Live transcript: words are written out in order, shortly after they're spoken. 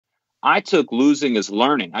I took losing as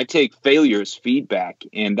learning. I take failure as feedback.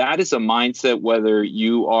 And that is a mindset, whether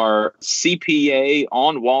you are CPA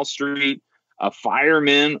on Wall Street, a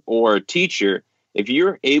fireman, or a teacher. If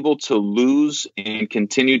you're able to lose and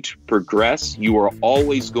continue to progress, you are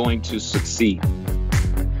always going to succeed.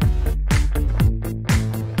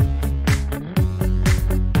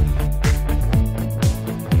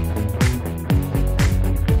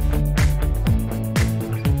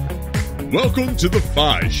 Welcome to the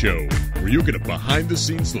FI Show, where you get a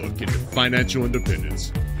behind-the-scenes look into financial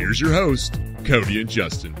independence. Here's your host, Cody and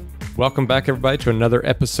Justin. Welcome back, everybody, to another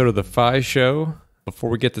episode of the FI Show. Before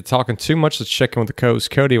we get to talking too much, let's check in with the co-host.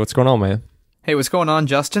 Cody, what's going on, man? Hey, what's going on,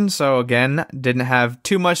 Justin? So again, didn't have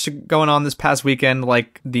too much going on this past weekend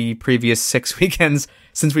like the previous 6 weekends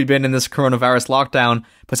since we've been in this coronavirus lockdown.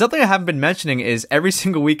 But something I haven't been mentioning is every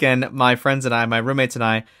single weekend, my friends and I, my roommates and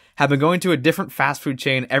I, have been going to a different fast food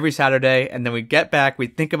chain every Saturday, and then we get back, we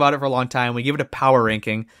think about it for a long time, we give it a power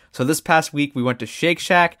ranking. So this past week, we went to Shake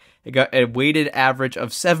Shack. It got a weighted average of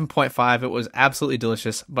 7.5. It was absolutely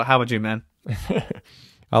delicious. But how about you, man?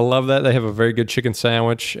 I love that. They have a very good chicken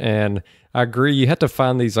sandwich, and I agree. You have to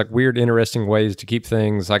find these like weird, interesting ways to keep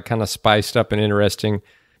things like kind of spiced up and interesting.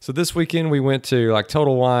 So this weekend we went to like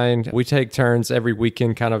Total Wine. We take turns every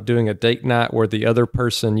weekend kind of doing a date night where the other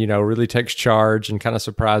person, you know, really takes charge and kind of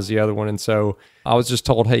surprise the other one. And so I was just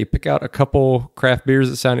told, hey, pick out a couple craft beers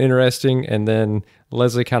that sound interesting. And then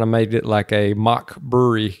Leslie kind of made it like a mock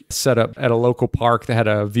brewery set up at a local park that had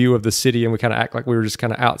a view of the city. And we kind of act like we were just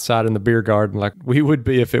kind of outside in the beer garden like we would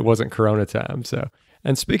be if it wasn't Corona time.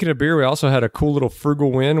 And speaking of beer, we also had a cool little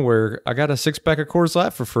frugal win where I got a 6-pack of Coors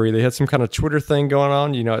Light for free. They had some kind of Twitter thing going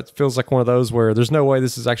on. You know, it feels like one of those where there's no way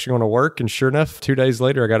this is actually going to work. And sure enough, 2 days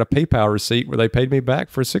later, I got a PayPal receipt where they paid me back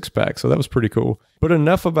for a 6-pack. So that was pretty cool. But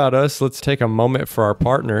enough about us. Let's take a moment for our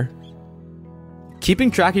partner. Keeping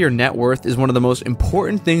track of your net worth is one of the most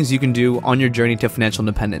important things you can do on your journey to financial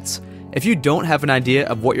independence. If you don't have an idea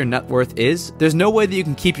of what your net worth is, there's no way that you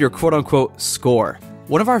can keep your quote-unquote score.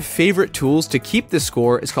 One of our favorite tools to keep this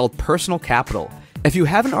score is called Personal Capital. If you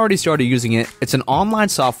haven't already started using it, it's an online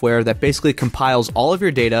software that basically compiles all of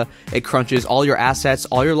your data, it crunches all your assets,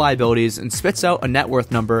 all your liabilities, and spits out a net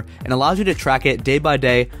worth number and allows you to track it day by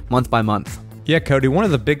day, month by month. Yeah, Cody, one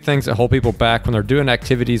of the big things that hold people back when they're doing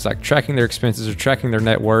activities like tracking their expenses or tracking their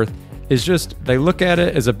net worth is just they look at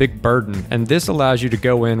it as a big burden, and this allows you to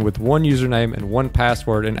go in with one username and one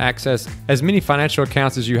password and access as many financial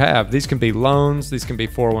accounts as you have. These can be loans, these can be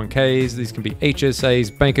 401ks, these can be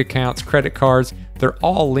HSAs, bank accounts, credit cards. They're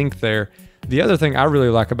all linked there. The other thing I really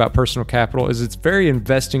like about Personal Capital is it's very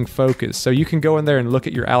investing focused. So you can go in there and look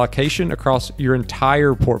at your allocation across your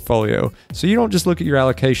entire portfolio. So you don't just look at your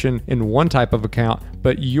allocation in one type of account,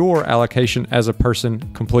 but your allocation as a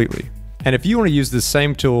person completely. And if you want to use the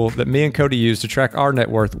same tool that me and Cody use to track our net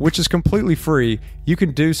worth, which is completely free, you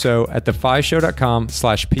can do so at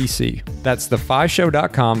thefishow.com/PC. That's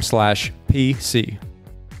thefishow.com/PC.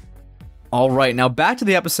 All right, now back to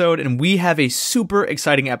the episode, and we have a super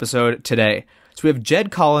exciting episode today. So we have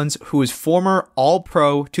Jed Collins, who is former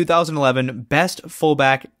All-Pro 2011 best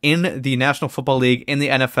fullback in the National Football League in the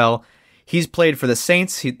NFL. He's played for the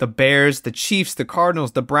Saints, the Bears, the Chiefs, the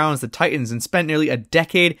Cardinals, the Browns, the Titans, and spent nearly a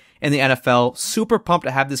decade in the NFL. Super pumped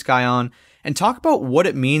to have this guy on and talk about what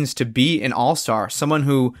it means to be an all-star, someone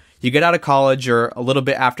who you get out of college or a little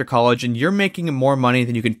bit after college and you're making more money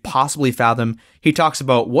than you can possibly fathom. He talks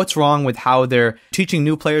about what's wrong with how they're teaching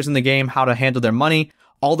new players in the game how to handle their money,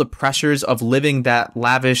 all the pressures of living that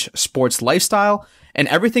lavish sports lifestyle, and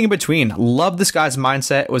everything in between. Love this guy's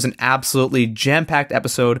mindset. It was an absolutely jam-packed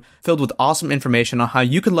episode filled with awesome information on how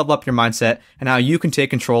you can level up your mindset and how you can take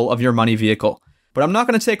control of your money vehicle. But I'm not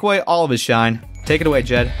going to take away all of his shine. Take it away,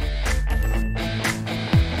 Jed.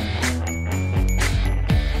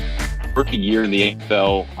 Rookie year in the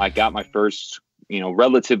NFL, I got my first,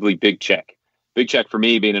 relatively big check. Big check for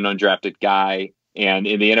me being an undrafted guy. And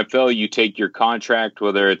in the NFL, you take your contract,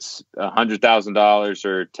 whether it's $100,000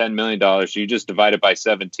 or $10 million, you just divide it by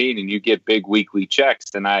 17 and you get big weekly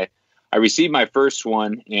checks. And I received my first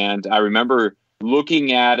one, and I remember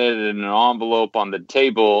looking at it in an envelope on the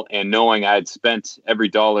table and knowing I had spent every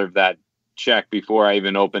dollar of that check before I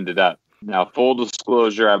even opened it up. Now, full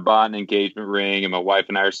disclosure, I bought an engagement ring and my wife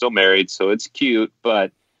and I are still married, so it's cute,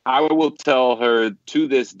 but I will tell her to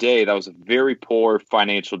this day that was a very poor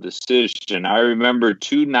financial decision. I remember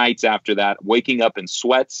 2 nights after that waking up in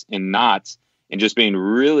sweats and knots and just being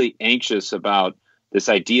really anxious about this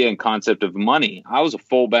idea and concept of money. I was a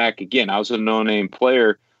fullback. Again, I was a no-name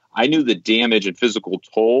player. I knew the damage and physical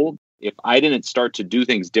toll. If I didn't start to do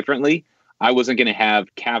things differently, I wasn't going to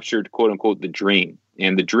have captured, quote unquote, the dream.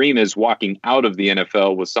 And the dream is walking out of the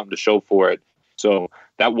NFL with something to show for it. So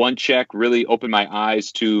that one check really opened my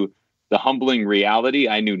eyes to the humbling reality.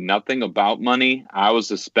 I knew nothing about money. I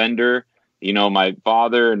was a spender. My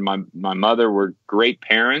father and my mother were great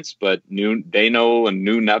parents, but knew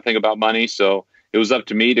nothing about money. So it was up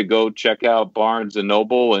to me to go check out Barnes and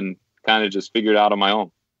Noble and kind of just figure it out on my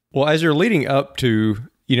own. Well, as you're leading up to,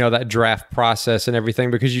 that draft process and everything,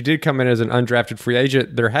 because you did come in as an undrafted free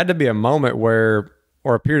agent, there had to be a moment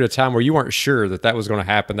or a period of time where you weren't sure that was going to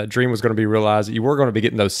happen, that dream was going to be realized, that you were going to be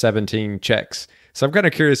getting those 17 checks. So I'm kind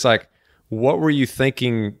of curious, what were you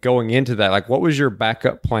thinking going into that? What was your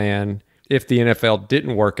backup plan if the NFL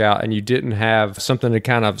didn't work out and you didn't have something to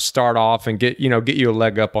kind of start off and get you a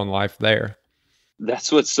leg up on life there?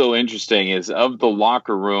 That's what's so interesting is of the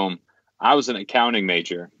locker room, I was an accounting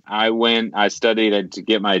major. I studied to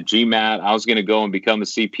get my GMAT. I was going to go and become a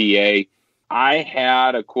CPA. I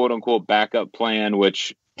had a quote unquote backup plan,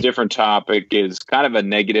 which different topic is kind of a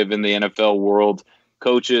negative in the NFL world.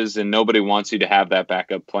 Coaches and nobody wants you to have that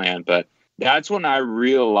backup plan. But that's when I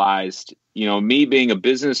realized, me being a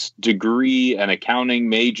business degree, an accounting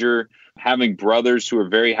major, having brothers who are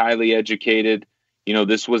very highly educated,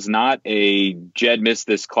 this was not a Jed missed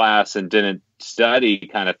this class and didn't study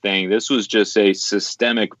kind of thing. This was just a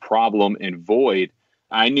systemic problem and void.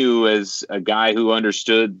 I knew as a guy who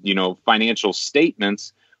understood, financial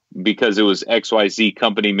statements because it was XYZ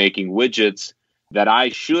company making widgets that I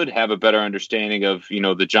should have a better understanding of,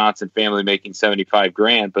 the Johnson family making 75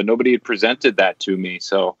 grand, but nobody had presented that to me.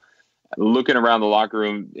 So looking around the locker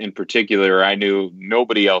room in particular, I knew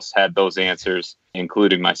nobody else had those answers,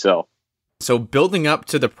 including myself. So building up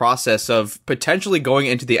to the process of potentially going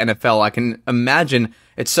into the NFL, I can imagine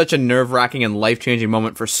it's such a nerve-wracking and life-changing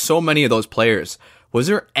moment for so many of those players. Was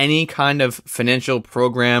there any kind of financial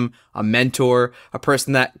program, a mentor, a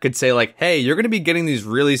person that could say hey, you're going to be getting these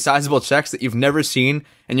really sizable checks that you've never seen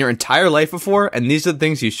in your entire life before, and these are the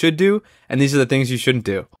things you should do, and these are the things you shouldn't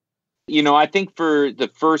do? I think for the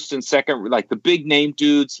first and second, the big name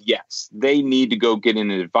dudes, yes, they need to go get an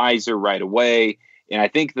advisor right away. And I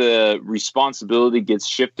think the responsibility gets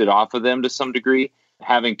shifted off of them to some degree.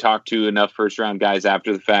 Having talked to enough first round guys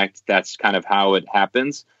after the fact, that's kind of how it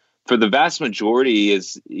happens. For the vast majority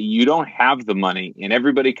is you don't have the money and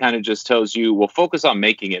everybody kind of just tells you, well, focus on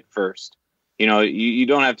making it first. You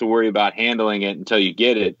don't have to worry about handling it until you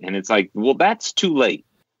get it. And it's well, that's too late.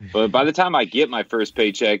 But by the time I get my first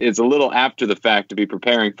paycheck, it's a little after the fact to be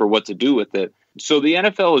preparing for what to do with it. So the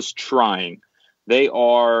NFL is trying. They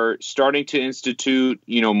are starting to institute,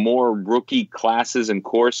 more rookie classes and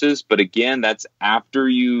courses. But again, that's after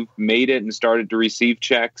you've made it and started to receive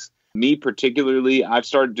checks. Me particularly, I've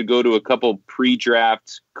started to go to a couple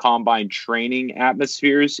pre-draft combine training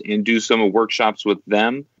atmospheres and do some workshops with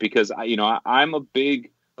them because, I'm a big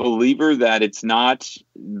believer that it's not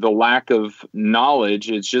the lack of knowledge.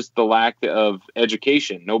 It's just the lack of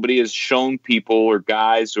education. Nobody has shown people or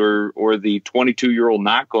guys or the 22-year-old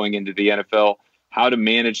not going into the NFL how to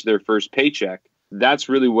manage their first paycheck. That's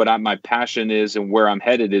really what my passion is and where I'm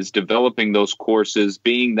headed is developing those courses,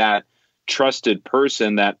 being that trusted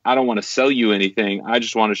person that I don't want to sell you anything. I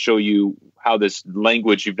just want to show you how this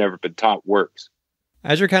language you've never been taught works.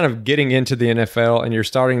 As you're kind of getting into the NFL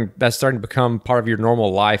and that's starting to become part of your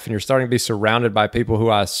normal life and you're starting to be surrounded by people who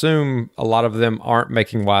I assume a lot of them aren't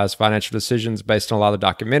making wise financial decisions based on a lot of the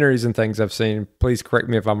documentaries and things I've seen. Please correct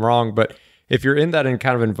me if I'm wrong, but if you're in that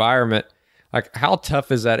kind of environment, how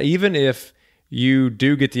tough is that? Even if you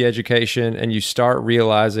do get the education and you start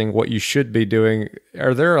realizing what you should be doing,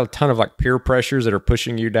 are there a ton of peer pressures that are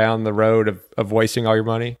pushing you down the road of wasting all your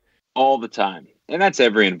money? All the time. And that's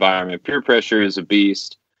every environment. Peer pressure is a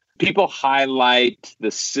beast. People highlight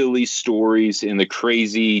the silly stories and the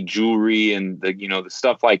crazy jewelry and the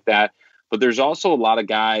stuff like that. But there's also a lot of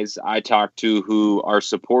guys I talk to who are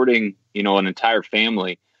supporting, an entire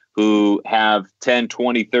family who have 10,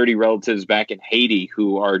 20, 30 relatives back in Haiti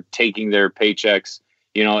who are taking their paychecks,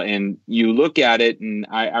 and you look at it. And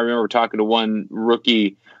I remember talking to one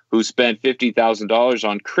rookie who spent $50,000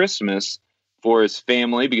 on Christmas for his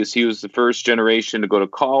family because he was the first generation to go to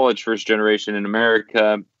college, first generation in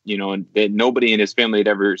America, and that nobody in his family had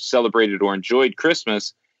ever celebrated or enjoyed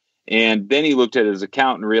Christmas. And then he looked at his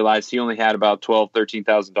account and realized he only had about $12,000,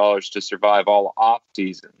 $13,000 to survive all off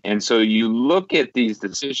season. And so you look at these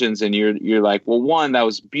decisions and you're like, well, one, that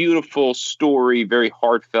was beautiful story, very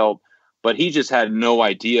heartfelt, but he just had no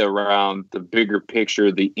idea around the bigger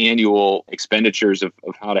picture, the annual expenditures of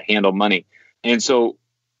how to handle money. And so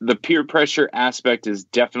the peer pressure aspect is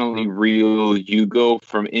definitely real. You go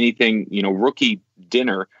from anything, rookie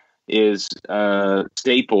dinner is a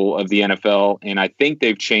staple of the NFL, and I think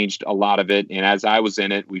they've changed a lot of it. And as I was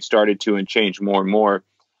in it, we've started to and change more and more,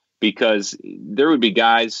 because there would be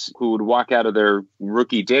guys who would walk out of their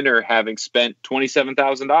rookie dinner having spent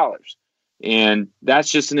 $27,000. And that's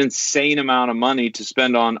just an insane amount of money to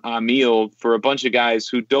spend on a meal for a bunch of guys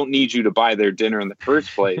who don't need you to buy their dinner in the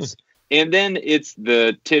first place. And then it's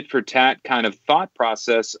the tit for tat kind of thought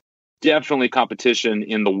process. Definitely competition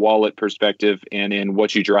in the wallet perspective and in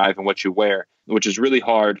what you drive and what you wear, which is really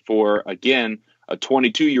hard for, again, a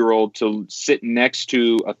 22-year-old to sit next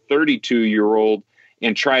to a 32-year-old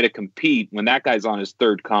and try to compete when that guy's on his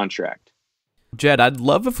third contract. Jed, I'd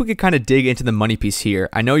love if we could kind of dig into the money piece here.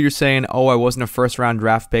 I know you're saying, oh, I wasn't a first-round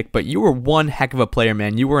draft pick, but you were one heck of a player,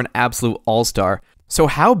 man. You were an absolute all-star. So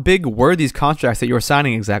how big were these contracts that you were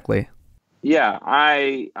signing exactly? Yeah,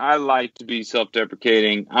 I like to be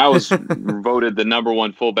self-deprecating. I was voted the number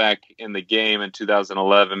one fullback in the game in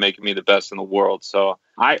 2011, making me the best in the world. So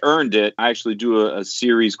I earned it. I actually do a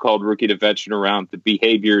series called Rookie to Veteran around the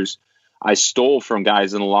behaviors I stole from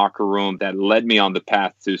guys in the locker room that led me on the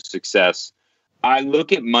path to success. I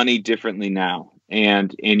look at money differently now,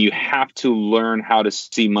 and you have to learn how to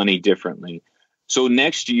see money differently. So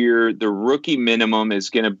next year, the rookie minimum is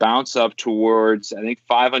going to bounce up towards, I think,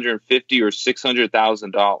 $550,000 or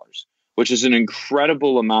 $600,000, which is an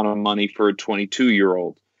incredible amount of money for a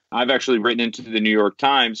 22-year-old. I've actually written into the New York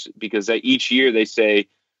Times because each year they say,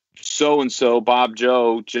 so-and-so, Bob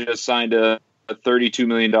Joe, just signed a $32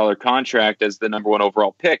 million contract as the number one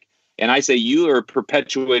overall pick. And I say, you are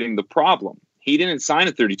perpetuating the problem. He didn't sign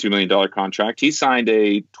a $32 million contract. He signed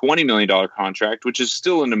a $20 million contract, which is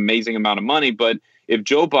still an amazing amount of money. But if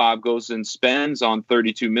Joe Bob goes and spends on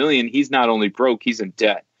 $32 million, he's not only broke, he's in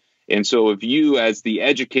debt. And so if you, as the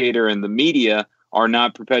educator and the media, are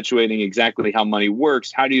not perpetuating exactly how money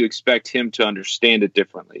works, how do you expect him to understand it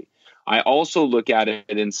differently? I also look at it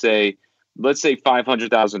and say, let's say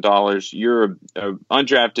 $500,000. You're an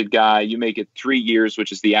undrafted guy. You make it 3 years,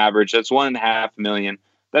 which is the average. That's $1.5 million.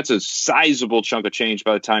 That's a sizable chunk of change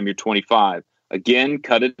by the time you're 25. Again,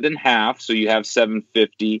 cut it in half, so you have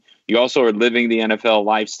 $750,000. You also are living the NFL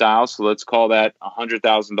lifestyle, so let's call that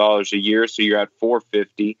 $100,000 a year. So you're at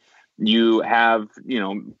 $450,000. You have,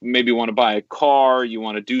 maybe want to buy a car. You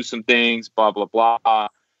want to do some things. Blah blah blah.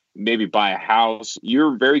 Maybe buy a house.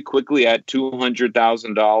 You're very quickly at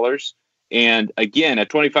 $200,000. And again, at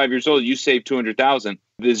 25 years old, you save $200,000.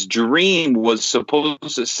 This dream was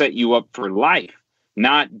supposed to set you up for life,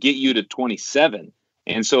 not get you to 27.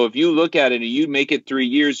 And so if you look at it and you make it 3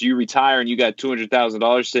 years, you retire and you got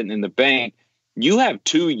 $200,000 sitting in the bank, you have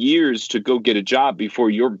 2 years to go get a job before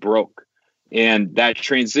you're broke. And that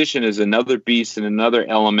transition is another beast and another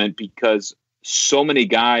element, because so many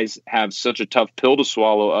guys have such a tough pill to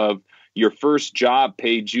swallow of your first job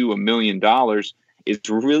paid you $1 million. It's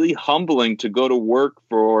really humbling to go to work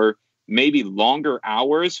for maybe longer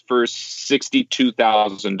hours for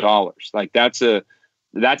 $62,000. Like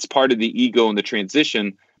that's part of the ego and the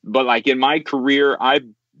transition. But like in my career,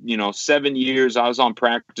 7 years, I was on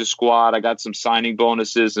practice squad. I got some signing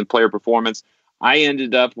bonuses and player performance. I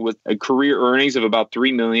ended up with a career earnings of about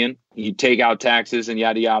 $3 million. You take out taxes and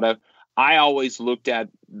yada, yada. I always looked at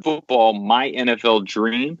football. My NFL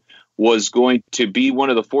dream was going to be one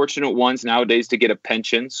of the fortunate ones nowadays to get a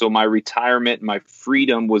pension. So my retirement, my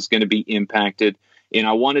freedom was going to be impacted. And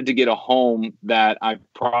I wanted to get a home that I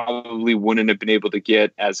probably wouldn't have been able to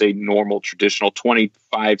get as a normal, traditional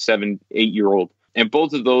 25, 7, 8-year-old. And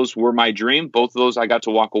both of those were my dream. Both of those I got to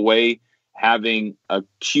walk away having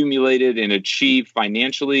accumulated and achieved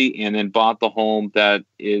financially, and then bought the home that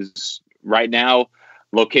is right now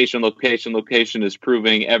location is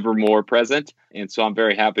proving ever more present. And so I'm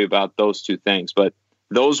very happy about those two things. But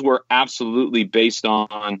those were absolutely based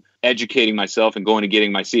on educating myself and going and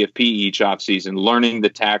getting my CFP each offseason, learning the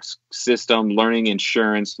tax system, learning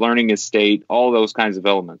insurance, learning estate, all those kinds of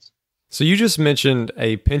elements. So you just mentioned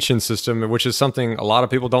a pension system, which is something a lot of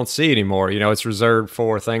people don't see anymore. It's reserved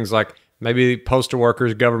for things like maybe postal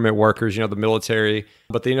workers, government workers, the military,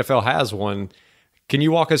 but the NFL has one. Can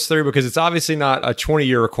you walk us through, because it's obviously not a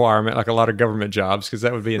 20-year requirement like a lot of government jobs, because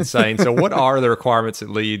that would be insane. So what are the requirements that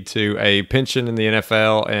lead to a pension in the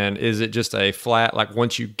NFL? And is it just a flat, like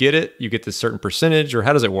once you get it, you get this certain percentage, or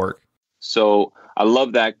how does it work? So I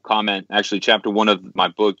love that comment. Actually, chapter 1 of my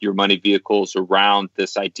book, Your Money Vehicles, around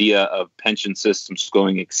this idea of pension systems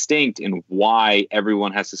going extinct and why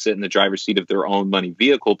everyone has to sit in the driver's seat of their own money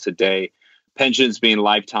vehicle today. Pensions being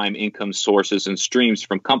lifetime income sources and streams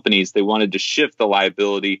from companies, they wanted to shift the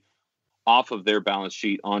liability off of their balance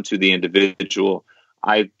sheet onto the individual.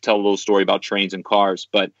 I tell a little story about trains and cars,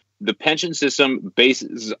 but the pension system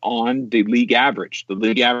bases on the league average. The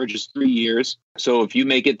league average is 3 years. So if you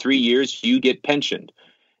make it 3 years, you get pensioned.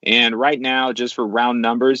 And right now, just for round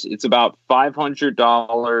numbers, it's about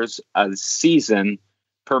 $500 a season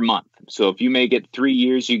per month. So if you make it 3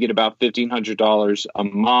 years, you get about $1,500 a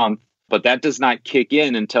month. But that does not kick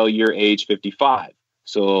in until you're age 55.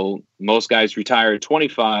 So most guys retire at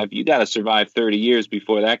 25. You got to survive 30 years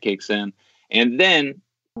before that kicks in. And then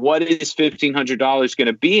what is $1,500 going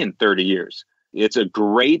to be in 30 years? It's a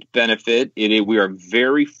great benefit. We are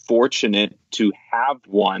very fortunate to have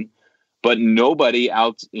one. But nobody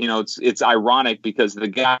else, it's ironic because the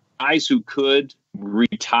guys who could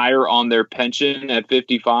retire on their pension at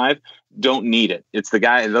 55 don't need it. It's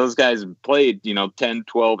those guys played, 10,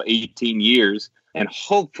 12, 18 years, and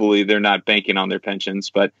hopefully they're not banking on their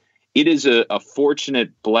pensions. But it is a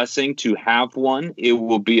fortunate blessing to have one. It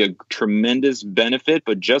will be a tremendous benefit.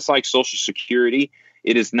 But just like Social Security,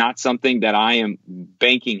 it is not something that I am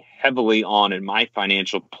banking heavily on in my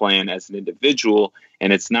financial plan as an individual.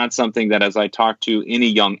 And it's not something that, as I talk to any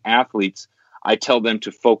young athletes, I tell them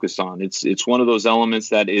to focus on. It's one of those elements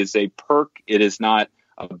that is a perk. It is not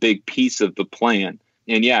a big piece of the plan.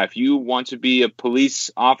 And yeah, if you want to be a police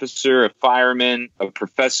officer, a fireman, a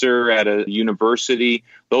professor at a university,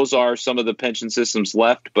 those are some of the pension systems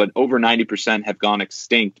left. But over 90% have gone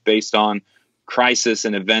extinct based on crisis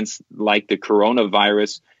and events like the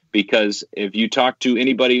coronavirus. Because if you talk to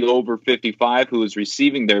anybody over 55 who is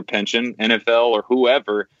receiving their pension, NFL or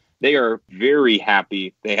whoever, they are very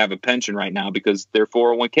happy they have a pension right now because their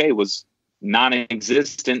 401k was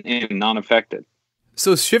non-existent and non-affected.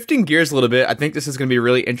 So shifting gears a little bit, I think this is going to be a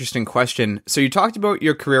really interesting question. So you talked about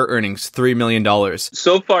your career earnings, $3 million.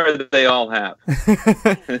 So far, they all have.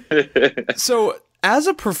 So as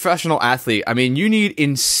a professional athlete, I mean, you need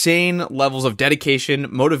insane levels of dedication,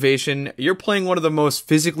 motivation. You're playing one of the most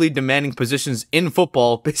physically demanding positions in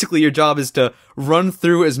football. Basically, your job is to run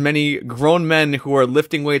through as many grown men who are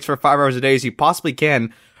lifting weights for 5 hours a day as you possibly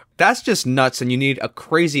can. That's just nuts, and you need a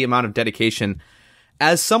crazy amount of dedication.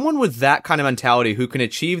 As someone with that kind of mentality who can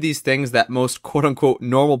achieve these things that most quote-unquote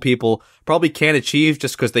normal people probably can't achieve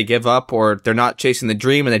just because they give up or they're not chasing the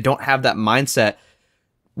dream and they don't have that mindset,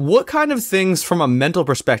 what kind of things from a mental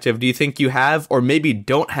perspective do you think you have or maybe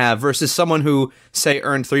don't have versus someone who, say,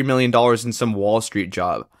 earned $3 million in some Wall Street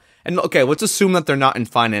job? And okay, let's assume that they're not in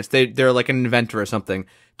finance. They're like an inventor or something.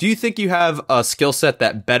 Do you think you have a skill set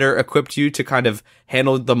that better equipped you to kind of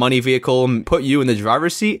handle the money vehicle and put you in the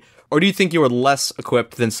driver's seat? Or do you think you were less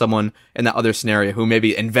equipped than someone in that other scenario who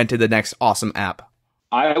maybe invented the next awesome app?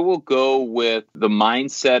 I will go with the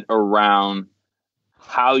mindset around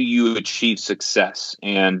how you achieve success.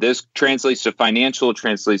 And this translates to financial, it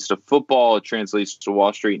translates to football, it translates to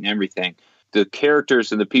Wall Street and everything. The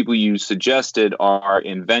characters and the people you suggested are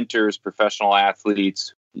inventors, professional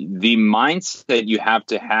athletes. The mindset you have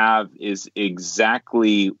to have is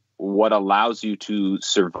exactly what allows you to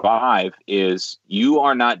survive. Is you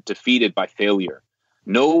are not defeated by failure.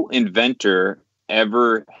 No inventor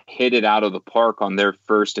ever hit it out of the park on their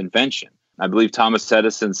first invention. I believe Thomas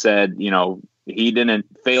Edison said, he didn't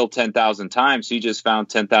fail 10,000 times. He just found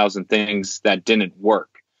 10,000 things that didn't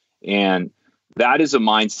work. And that is a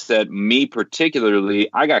mindset. Me particularly,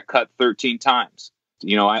 I got cut 13 times.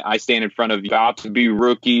 I stand in front of about to be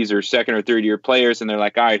rookies or second or third year players, and they're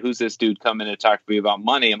like, all right, who's this dude coming to talk to me about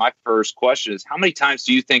money? And my first question is, how many times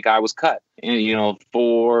do you think I was cut? And,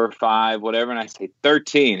 4, 5, whatever. And I say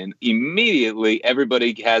 13. And immediately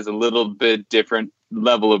everybody has a little bit different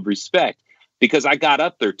level of respect because I got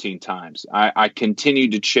up 13 times. I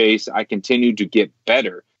continued to chase. I continued to get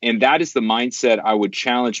better. And that is the mindset I would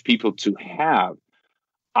challenge people to have.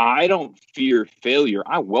 I don't fear failure.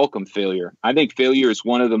 I welcome failure. I think failure is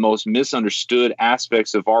one of the most misunderstood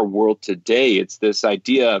aspects of our world today. It's this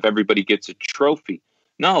idea of everybody gets a trophy.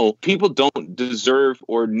 No, people don't deserve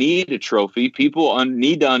or need a trophy. People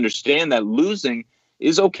need to understand that losing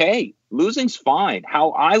is okay. Losing's fine.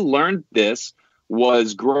 How I learned this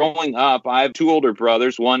was growing up. I have 2 older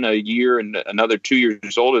brothers, one a year and another 2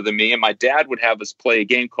 years older than me. And my dad would have us play a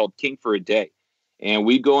game called King for a Day. And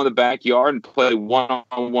we'd go in the backyard and play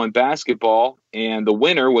one-on-one basketball. And the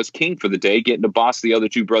winner was king for the day, getting to boss the other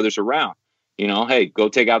 2 brothers around. Hey, go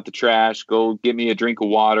take out the trash, go get me a drink of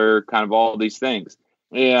water, kind of all these things.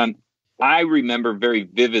 And I remember very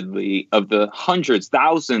vividly of the hundreds,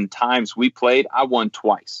 1,000 times we played, I won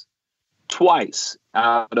twice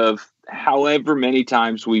out of however many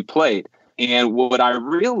times we played. And what I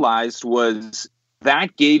realized was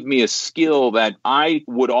that gave me a skill that I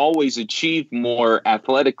would always achieve more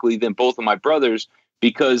athletically than both of my brothers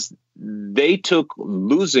because they took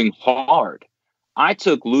losing hard. I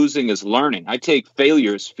took losing as learning. I take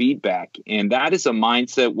failure as feedback. And that is a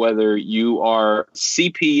mindset, whether you are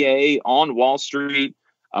CPA on Wall Street,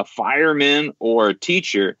 a fireman, or a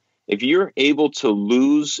teacher. If you're able to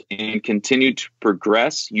lose and continue to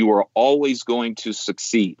progress, you are always going to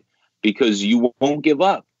succeed because you won't give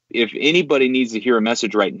up. If anybody needs to hear a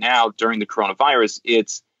message right now during the coronavirus,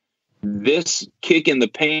 it's this kick in the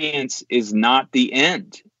pants is not the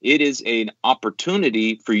end. It is an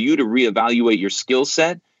opportunity for you to reevaluate your skill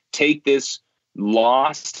set, take this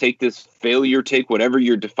loss, take this failure, take whatever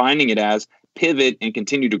you're defining it as, pivot and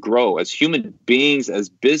continue to grow. As human beings, as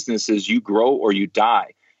businesses, you grow or you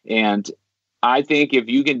die. And I think if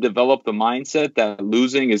you can develop the mindset that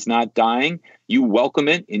losing is not dying, you welcome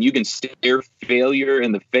it and you can stare failure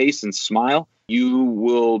in the face and smile, you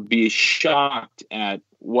will be shocked at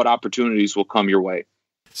what opportunities will come your way.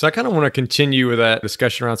 So I kind of want to continue with that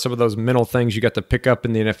discussion around some of those mental things you got to pick up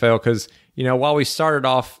in the NFL because, you know, while we started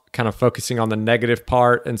off kind of focusing on the negative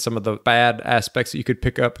part and some of the bad aspects that you could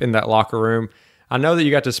pick up in that locker room, I know that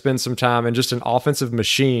you got to spend some time in just an offensive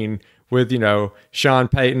machine with, you know, Sean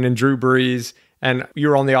Payton and Drew Brees, and you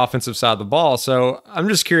were on the offensive side of the ball. So I'm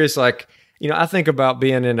just curious, like, you know, I think about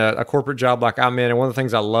being in a corporate job like I'm in, and one of the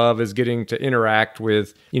things I love is getting to interact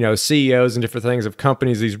with, you know, CEOs and different things of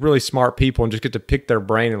companies, these really smart people, and just get to pick their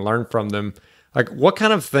brain and learn from them. Like, what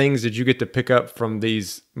kind of things did you get to pick up from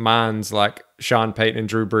these minds like Sean Payton and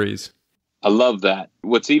Drew Brees? I love that.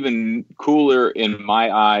 What's even cooler in my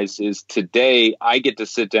eyes is today I get to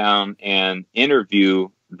sit down and interview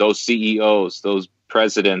those CEOs, those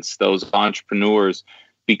presidents, those entrepreneurs,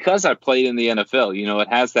 because I played in the NFL. You know, it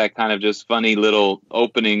has that kind of just funny little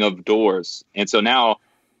opening of doors. And so now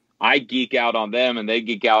I geek out on them and they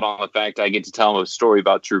geek out on the fact I get to tell them a story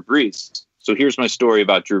about Drew Brees. So here's my story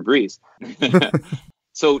about Drew Brees.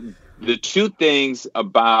 So the two things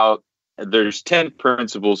about, there's 10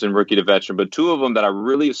 principles in Rookie to Veteran, but two of them that I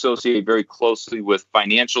really associate very closely with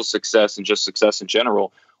financial success and just success in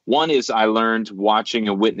general. One is I learned watching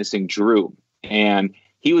and witnessing Drew. And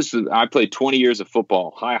I played 20 years of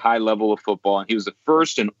football, high level of football. And he was the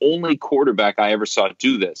first and only quarterback I ever saw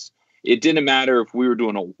do this. It didn't matter if we were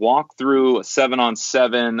doing a walkthrough, a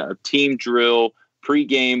 7-on-7, a team drill,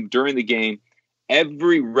 pregame, during the game.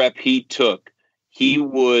 Every rep he took, he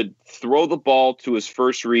would throw the ball to his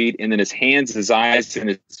first read, and then his hands, his eyes, and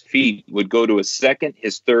his feet would go to his second,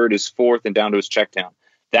 his third, his fourth, and down to his check down.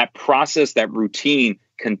 That process, that routine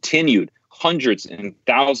continued hundreds and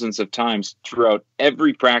thousands of times throughout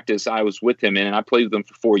every practice I was with him in, and I played with him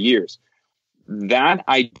for 4 years. That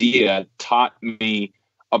idea taught me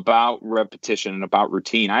about repetition and about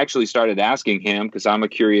routine. I actually started asking him, because I'm a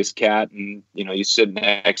curious cat, and you know, you sit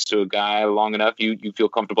next to a guy long enough, you feel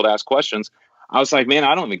comfortable to ask questions. I was like, man,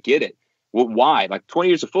 I don't even get it. Well, why? Like 20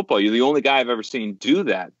 years of football, you're the only guy I've ever seen do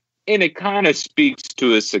that. And it kind of speaks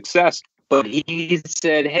to his success. But he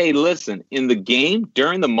said, hey, listen, in the game,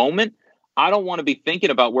 during the moment, I don't want to be thinking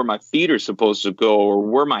about where my feet are supposed to go or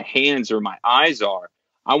where my hands or my eyes are.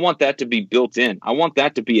 I want that to be built in. I want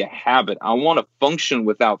that to be a habit. I want to function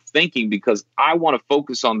without thinking because I want to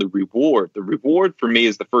focus on the reward. The reward for me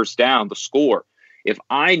is the first down, the score. If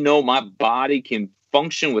I know my body can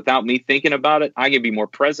function without me thinking about it, I can be more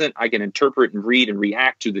present. I can interpret and read and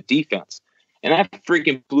react to the defense. And that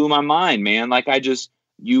freaking blew my mind, man. Like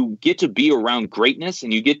you get to be around greatness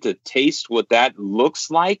and you get to taste what that looks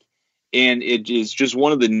like. And it is just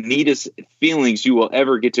one of the neatest feelings you will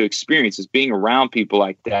ever get to experience is being around people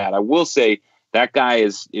like that. I will say that guy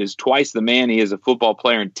is twice the man he is a football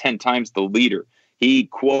player and 10 times the leader. He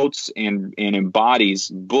quotes and embodies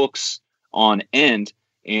books on end.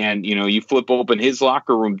 And, you know, you flip open his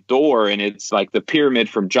locker room door and it's like the pyramid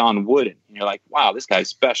from John Wooden. And you're like, wow, this guy's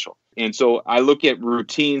special. And so I look at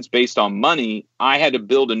routines based on money. I had to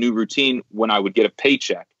build a new routine when I would get a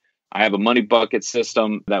paycheck. I have a money bucket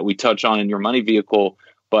system that we touch on in your money vehicle,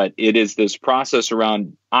 but it is this process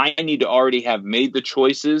around I need to already have made the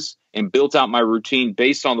choices and built out my routine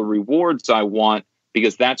based on the rewards I want,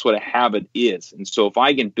 because that's what a habit is. And so if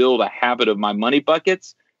I can build a habit of my money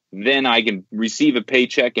buckets, then I can receive a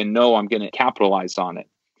paycheck and know I'm going to capitalize on it.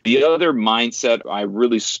 The other mindset I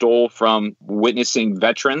really stole from witnessing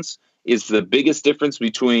veterans is the biggest difference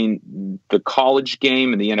between the college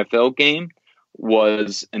game and the NFL game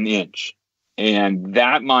was an inch. And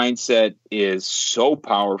that mindset is so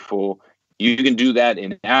powerful. You can do that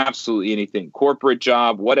in absolutely anything, corporate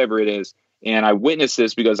job, whatever it is. And I witnessed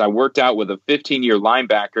this because I worked out with a 15-year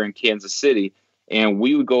linebacker in Kansas City, and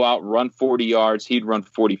we would go out, run 40 yards. He'd run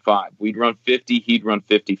 45. We'd run 50. He'd run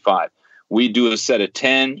 55. We'd do a set of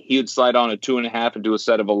 10. He would slide on a 2.5 and do a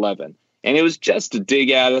set of 11. And it was just to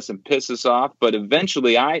dig at us and piss us off. But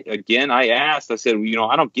eventually I asked, I said,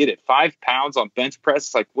 I don't get it. 5 pounds on bench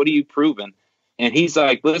press. Like, what are you proving? And he's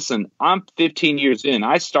like, listen, I'm 15 years in.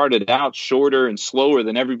 I started out shorter and slower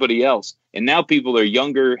than everybody else. And now people are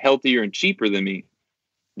younger, healthier, and cheaper than me.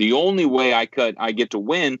 The only way I get to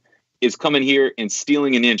win is coming here and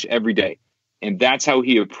stealing an inch every day. And that's how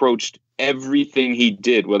he approached everything he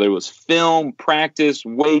did, whether it was film, practice,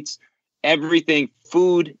 weights, everything,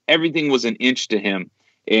 food, everything was an inch to him.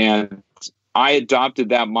 And I adopted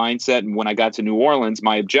that mindset. And when I got to New Orleans,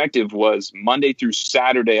 my objective was Monday through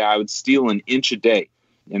Saturday, I would steal an inch a day.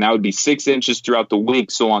 And that would be 6 inches throughout the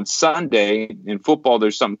week. So on Sunday in football,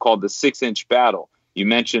 there's something called the 6-inch battle. You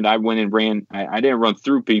mentioned I went and ran. I didn't run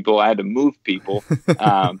through people. I had to move people.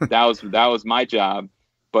 That was my job.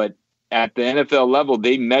 But at the NFL level,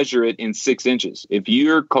 they measure it in 6 inches. If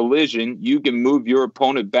your collision, you can move your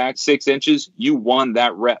opponent back 6 inches, you won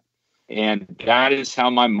that rep. And that is how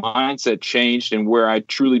my mindset changed, and where I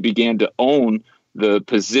truly began to own the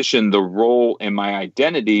position, the role, and my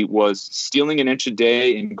identity was stealing an inch a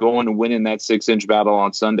day and going and winning that 6-inch battle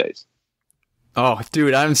on Sundays. Oh,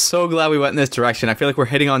 dude, I'm so glad we went in this direction. I feel like we're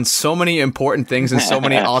hitting on so many important things and so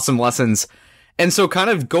many awesome lessons. And so kind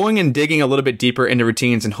of going and digging a little bit deeper into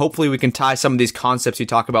routines, and hopefully we can tie some of these concepts you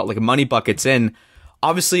talk about, like money buckets, in.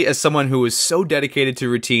 Obviously, as someone who is so dedicated to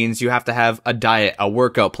routines, you have to have a diet, a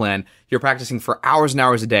workout plan. You're practicing for hours and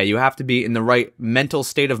hours a day. You have to be in the right mental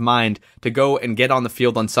state of mind to go and get on the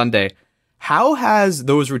field on Sunday. How has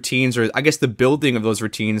those routines, or I guess the building of those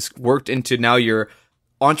routines, worked into now your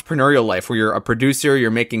entrepreneurial life, where you're a producer, you're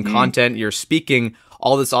making content, you're speaking,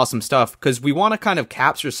 all this awesome stuff? Because we want to kind of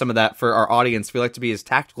capture some of that for our audience. We like to be as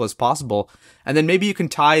tactical as possible. And then maybe you can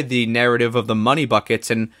tie the narrative of the money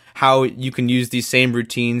buckets and how you can use these same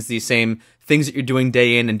routines, these same things that you're doing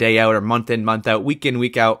day in and day out, or month in, month out, week in,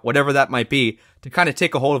 week out, whatever that might be, to kind of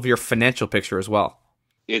take a hold of your financial picture as well.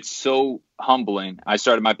 It's so humbling. I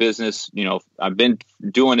started my business, I've been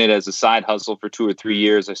doing it as a side hustle for 2 or 3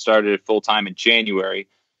 years. I started it full time in January.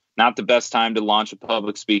 Not the best time to launch a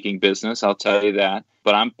public speaking business, I'll tell you that.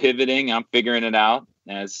 But I'm pivoting. I'm figuring it out.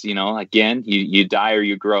 As again, you die or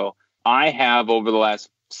you grow. I have, over the last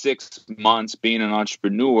 6 months being an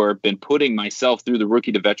entrepreneur, been putting myself through the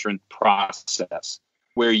rookie to veteran process,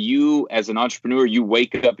 where you, as an entrepreneur, you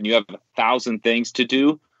wake up and you have 1,000 things to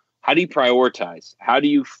do. How do you prioritize? How do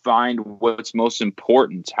you find what's most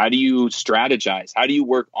important? How do you strategize? How do you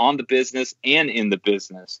work on the business and in the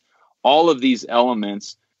business? All of these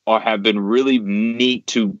elements have been really neat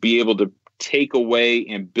to be able to take away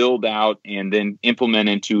and build out and then implement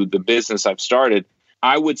into the business I've started.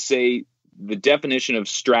 I would say the definition of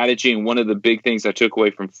strategy, and one of the big things I took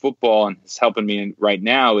away from football and is helping me right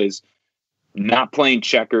now, is not playing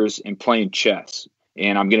checkers and playing chess.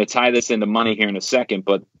 And I'm going to tie this into money here in a second,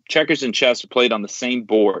 but checkers and chess are played on the same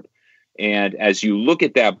board. And as you look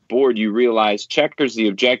at that board, you realize checkers, the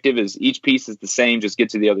objective is each piece is the same, just get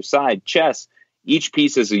to the other side. Chess, each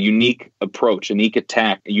piece has a unique approach, a unique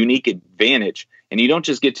attack, a unique advantage. And you don't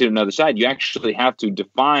just get to another side. You actually have to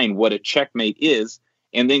define what a checkmate is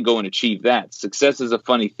and then go and achieve that. Success is a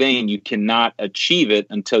funny thing. You cannot achieve it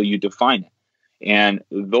until you define it. And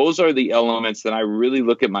those are the elements that I really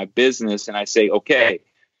look at my business and I say, okay,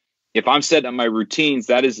 if I'm setting up my routines,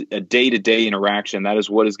 that is a day-to-day interaction. That is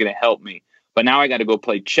what is going to help me. But now I got to go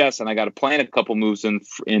play chess and I got to plan a couple moves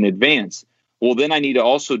in advance. Well, then I need to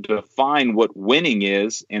also define what winning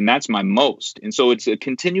is, and that's my most. And so it's a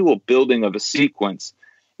continual building of a sequence.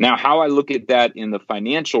 Now, how I look at that in the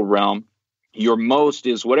financial realm, your most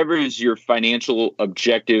is whatever is your financial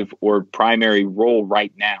objective or primary role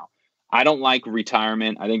right now. I don't like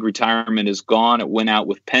retirement. I think retirement is gone. It went out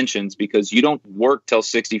with pensions, because you don't work till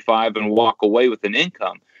 65 and walk away with an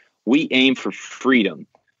income. We aim for freedom.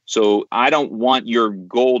 So I don't want your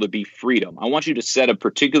goal to be freedom. I want you to set a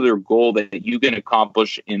particular goal that you can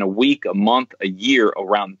accomplish in a week, a month, a year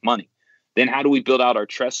around money. Then how do we build out our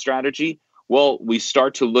trust strategy? Well, we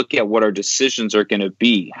start to look at what our decisions are going to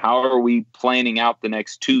be. How are we planning out the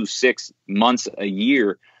next 2, 6 months, a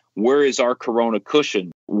year? Where is our Corona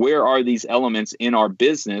cushion? Where are these elements in our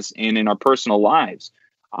business and in our personal lives?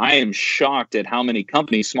 I am shocked at how many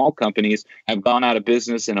companies, small companies, have gone out of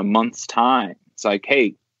business in a month's time. It's like,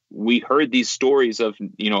 hey, we heard these stories of,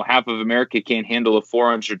 half of America can't handle a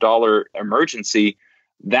 $400 emergency.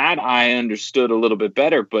 That I understood a little bit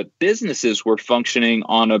better, but businesses were functioning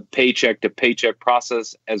on a paycheck to paycheck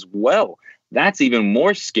process as well. That's even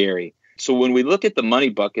more scary. So when we look at the money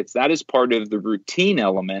buckets, that is part of the routine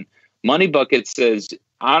element. Money bucket says,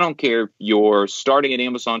 I don't care if you're starting at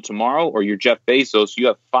Amazon tomorrow or you're Jeff Bezos, you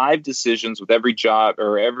have 5 decisions with every job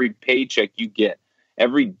or every paycheck you get.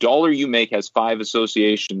 Every dollar you make has 5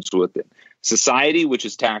 associations with it. Society, which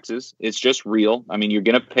is taxes, it's just real. I mean, you're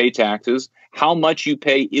going to pay taxes. How much you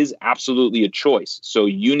pay is absolutely a choice. So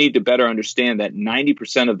you need to better understand that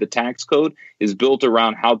 90% of the tax code is built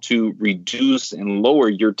around how to reduce and lower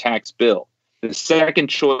your tax bill. The second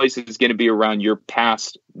choice is going to be around your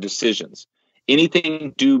past decisions.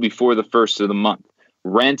 Anything due before the first of the month,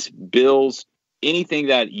 rent, bills, anything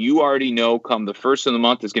that you already know come the first of the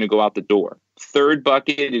month is going to go out the door. Third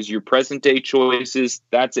bucket is your present day choices.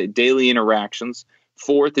 That's it, daily interactions.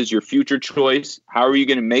 Fourth is your future choice. How are you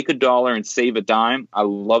going to make $1 and save a dime? I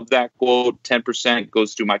love that quote. 10%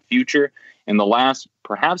 goes to my future. And the last,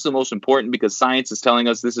 perhaps the most important, because science is telling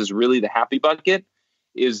us this is really the happy bucket,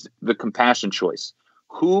 is the compassion choice.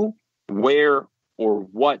 Who, where, or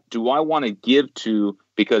what do I want to give to,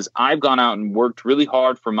 because I've gone out and worked really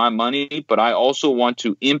hard for my money, but I also want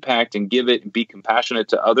to impact and give it and be compassionate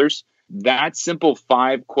to others. That simple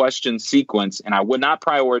 5-question sequence, and I would not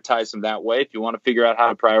prioritize them that way. If you want to figure out how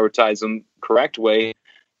to prioritize them correct way,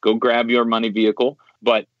 go grab your money vehicle.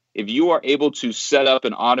 But if you are able to set up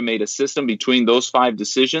and automate a system between those 5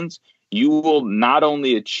 decisions, you will not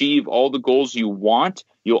only achieve all the goals you want,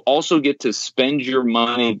 you'll also get to spend your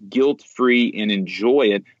money guilt-free and enjoy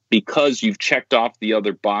it because you've checked off the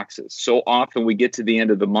other boxes. So often we get to the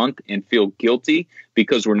end of the month and feel guilty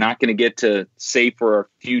because we're not going to get to save for our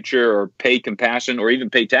future or pay compassion or even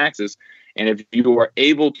pay taxes. And if you are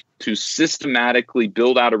able to systematically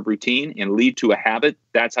build out a routine and lead to a habit,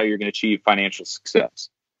 that's how you're going to achieve financial success.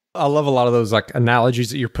 I love a lot of those like analogies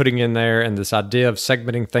that you're putting in there and this idea of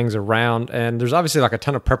segmenting things around. And there's obviously like a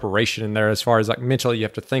ton of preparation in there as far as like mentally you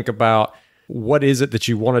have to think about what is it that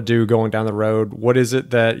you want to do going down the road? What is it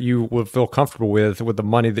that you would feel comfortable with the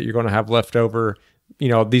money that you're going to have left over? You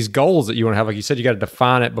know, these goals that you want to have, like you said, you got to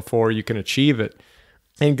define it before you can achieve it.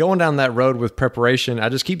 And going down that road with preparation, I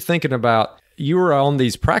just keep thinking about you were on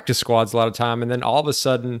these practice squads a lot of time. And then all of a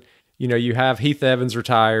sudden, you know, you have Heath Evans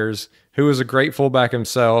retires, who is a great fullback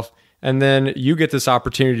himself. And then you get this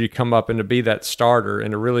opportunity to come up and to be that starter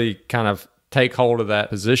and to really kind of take hold of that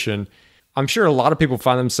position. I'm sure a lot of people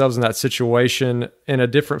find themselves in that situation in a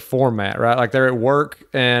different format, right? Like they're at work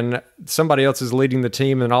and somebody else is leading the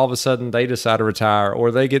team and all of a sudden they decide to retire or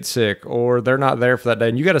they get sick or they're not there for that day.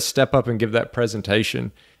 And you got to step up and give that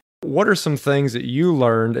presentation. What are some things that you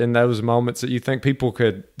learned in those moments that you think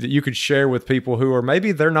that you could share with people who are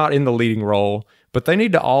maybe they're not in the leading role, but they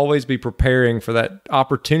need to always be preparing for that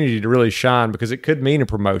opportunity to really shine because it could mean a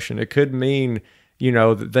promotion. It could mean, you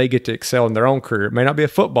know, that they get to excel in their own career. It may not be a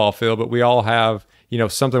football field, but we all have, you know,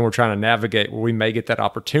 something we're trying to navigate where we may get that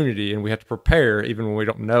opportunity and we have to prepare even when we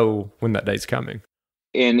don't know when that day's coming.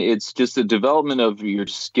 And it's just the development of your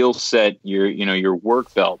skill set, your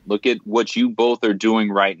work belt. Look at what you both are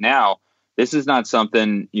doing right now. This is not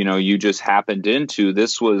something, you just happened into.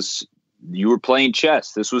 You were playing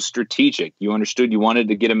chess. This was strategic. You understood you wanted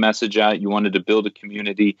to get a message out. You wanted to build a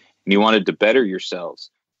community and you wanted to better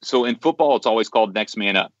yourselves. So in football, it's always called next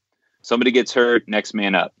man up. Somebody gets hurt, next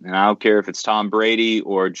man up. And I don't care if it's Tom Brady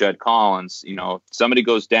or Jed Collins, if somebody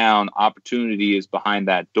goes down, opportunity is behind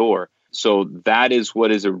that door. So that is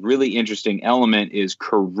what is a really interesting element is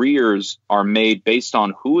careers are made based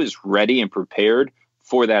on who is ready and prepared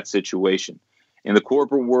for that situation. In the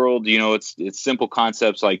corporate world, it's simple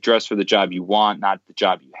concepts like dress for the job you want, not the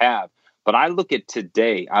job you have. But I look at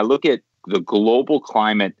today, I look at the global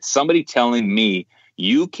climate, somebody telling me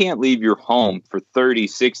you can't leave your home for 30,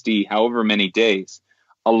 60, however many days.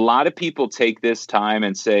 A lot of people take this time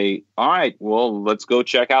and say, all right, well, let's go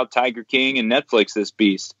check out Tiger King and Netflix this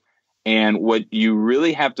beast. And what you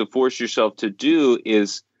really have to force yourself to do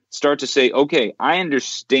is start to say, okay, I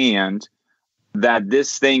understand that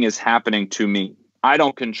this thing is happening to me. I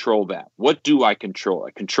don't control that. What do I control?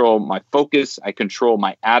 I control my focus, I control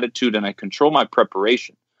my attitude, and I control my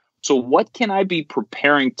preparation. So what can I be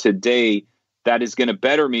preparing today that is going to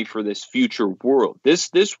better me for this future world? This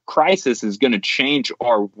crisis is going to change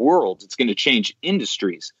our world. It's going to change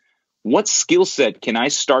industries. What skill set can I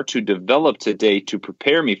start to develop today to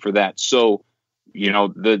prepare me for that? So,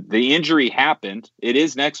 the injury happened. It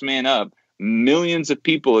is next man up. Millions of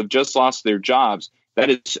people have just lost their jobs. That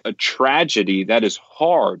is a tragedy. That is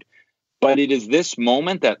hard. But it is this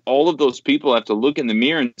moment that all of those people have to look in the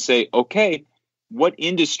mirror and say, okay, what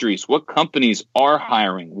industries, what companies are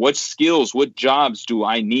hiring? What skills, what jobs do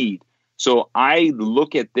I need? So I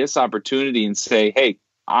look at this opportunity and say, hey,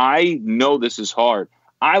 I know this is hard.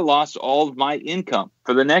 I lost all of my income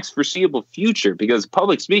for the next foreseeable future because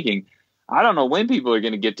public speaking, I don't know when people are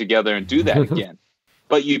going to get together and do that again.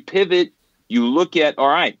 But you pivot, you look at, all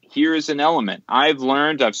right, here's an element. I've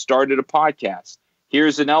started a podcast.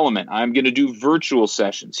 Here's an element. I'm going to do virtual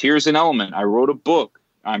sessions. Here's an element. I wrote a book.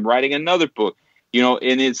 I'm writing another book. And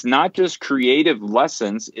it's not just creative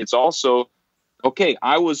lessons. It's also, okay,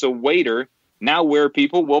 I was a waiter. Now where are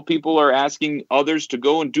people? Well, people are asking others to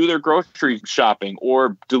go and do their grocery shopping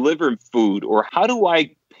or deliver food. Or how do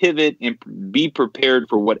I pivot and be prepared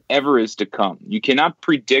for whatever is to come? You cannot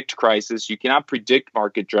predict crisis. You cannot predict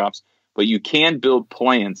market drops, but you can build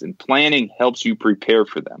plans, and planning helps you prepare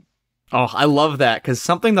for them. Oh, I love that, because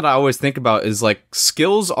something that I always think about is like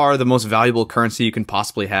skills are the most valuable currency you can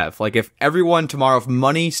possibly have. Like if everyone tomorrow, if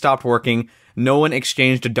money stopped working, no one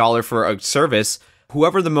exchanged $1 for a service,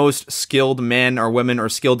 whoever the most skilled men or women or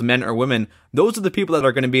skilled men or women, those are the people that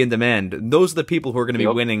are going to be in demand. Those are the people who are going to be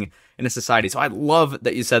winning in a society. So I love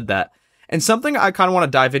that you said that. And something I kind of want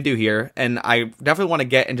to dive into here, and I definitely want to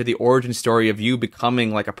get into the origin story of you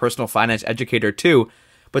becoming like a personal finance educator too.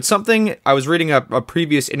 But something, I was reading a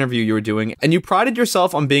previous interview you were doing, and you prided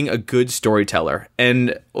yourself on being a good storyteller.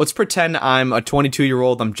 And let's pretend I'm a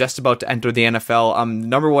 22-year-old, I'm just about to enter the NFL, I'm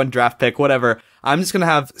 #1 draft pick, whatever. I'm just going to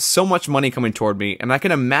have so much money coming toward me. And I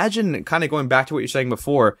can imagine, kind of going back to what you're saying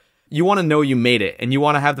before, you want to know you made it, and you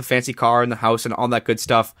want to have the fancy car and the house and all that good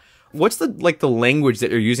stuff. What's the language that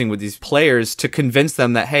you're using with these players to convince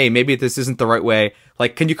them that, hey, maybe this isn't the right way?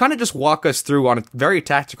 Like, can you kind of just walk us through on a very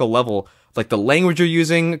tactical level, like the language you're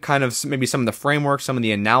using, kind of maybe some of the frameworks, some of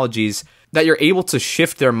the analogies that you're able to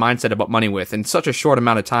shift their mindset about money with in such a short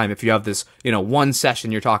amount of time if you have this, one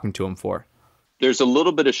session you're talking to them for? There's a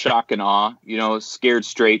little bit of shock and awe, scared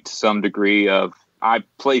straight to some degree of, I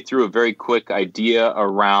play through a very quick idea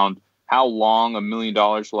around how long $1 million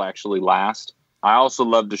will actually last. I also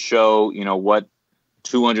love to show, what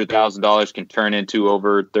 $200,000 can turn into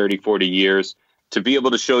over 30, 40 years, to be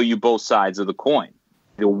able to show you both sides of the coin.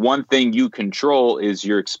 The one thing you control is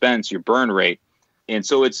your expense, your burn rate. And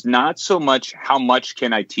so it's not so much how much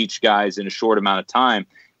can I teach guys in a short amount of time.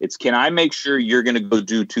 It's, can I make sure you're going to go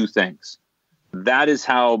do two things? That is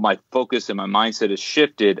how my focus and my mindset has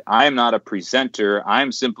shifted. I am not a presenter. I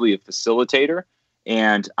am simply a facilitator,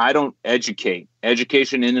 and I don't educate.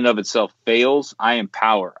 Education in and of itself fails. I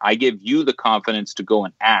empower. I give you the confidence to go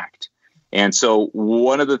and act. And so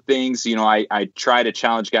one of the things, I try to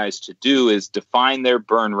challenge guys to do is define their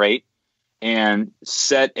burn rate and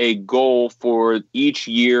set a goal for each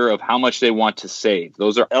year of how much they want to save.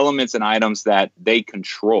 Those are elements and items that they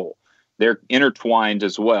control. They're intertwined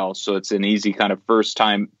as well. So it's an easy kind of first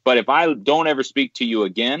time. But if I don't ever speak to you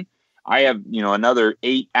again, I have, another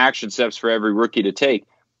 8 action steps for every rookie to take.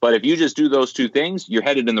 But if you just do those two things, you're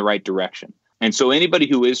headed in the right direction. And so anybody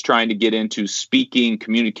who is trying to get into speaking,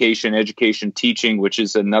 communication, education, teaching, which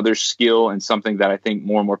is another skill and something that I think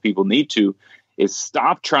more and more people need to, is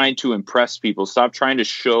stop trying to impress people. Stop trying to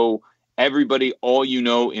show everybody all you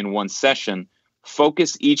know in one session.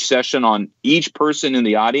 Focus each session on each person in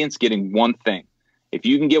the audience getting one thing. If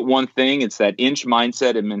you can get one thing, it's that inch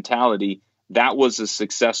mindset and mentality. That was a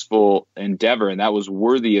successful endeavor, and that was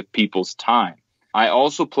worthy of people's time. I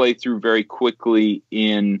also play through very quickly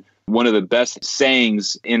in one of the best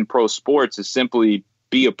sayings in pro sports is simply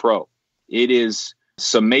be a pro. It is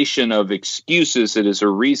summation of excuses. It is a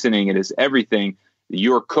reasoning. It is everything.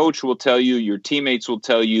 Your coach will tell you, your teammates will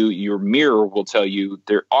tell you, your mirror will tell you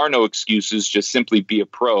there are no excuses, just simply be a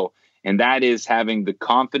pro. And that is having the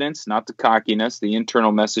confidence, not the cockiness, the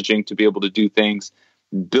internal messaging to be able to do things,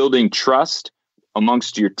 building trust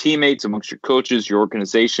amongst your teammates, amongst your coaches, your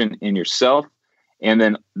organization, and yourself. And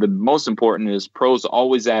then the most important is pros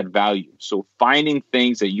always add value. So finding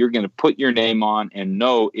things that you're going to put your name on and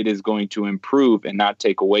know it is going to improve and not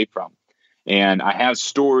take away from. And I have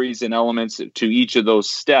stories and elements to each of those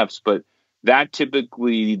steps, but that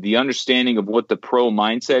typically the understanding of what the pro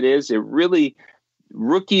mindset is, it really,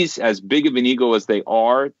 rookies, as big of an ego as they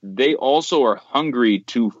also are hungry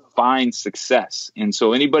to find success. And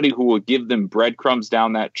so anybody who will give them breadcrumbs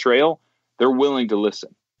down that trail, they're willing to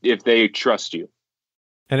listen if they trust you.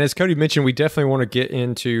 And as Cody mentioned, we definitely want to get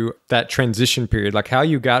into that transition period, like how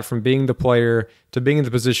you got from being the player to being in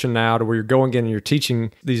the position now to where you're going in and you're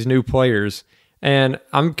teaching these new players. And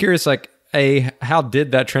I'm curious, like, A, how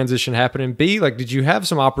did that transition happen? And B, like, did you have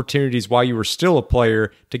some opportunities while you were still a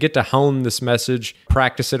player to get to hone this message,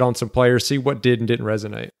 practice it on some players, see what did and didn't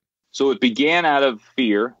resonate? So it began out of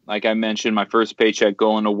fear. Like I mentioned, my first paycheck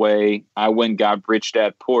going away. I went and got Rich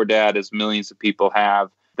Dad, Poor Dad, as millions of people have.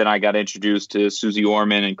 Then I got introduced to Susie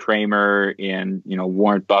Orman and Kramer and,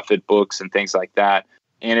 Warren Buffett books and things like that.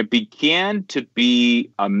 And it began to be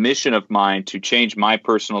a mission of mine to change my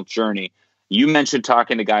personal journey. You mentioned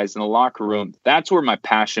talking to guys in the locker room. That's where my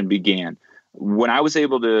passion began. When I was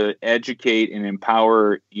able to educate and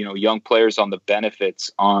empower, young players on the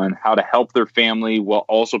benefits, on how to help their family while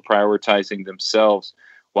also prioritizing themselves,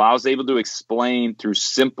 while I was able to explain through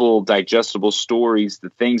simple, digestible stories the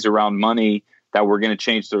things around money that were going to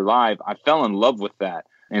change their life, I fell in love with that.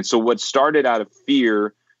 And so what started out of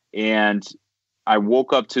fear, and I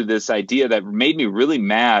woke up to this idea that made me really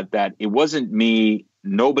mad that it wasn't me.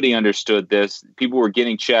 Nobody understood this. People were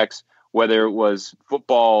getting checks, whether it was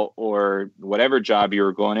football or whatever job you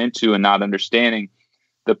were going into, and not understanding.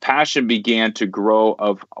 The passion began to grow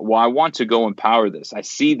of, well, I want to go empower this. I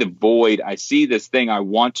see the void. I see this thing I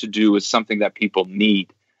want to do is something that people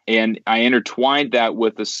need. And I intertwined that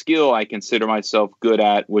with a skill I consider myself good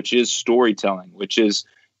at, which is storytelling, which is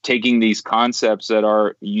taking these concepts that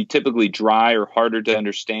are you typically dry or harder to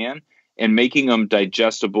understand and making them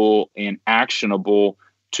digestible and actionable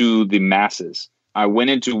to the masses. I went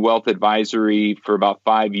into wealth advisory for about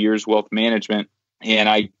 5 years, wealth management, and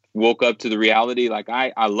I woke up to the reality, like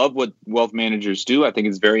I love what wealth managers do. I think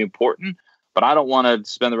it's very important, but I don't want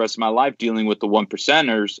to spend the rest of my life dealing with the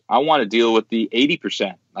 1%ers. I want to deal with the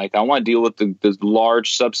 80%. Like I want to deal with the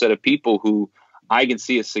large subset of people who I can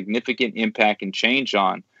see a significant impact and change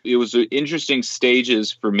on. It was interesting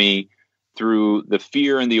stages for me through the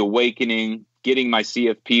fear and the awakening, getting my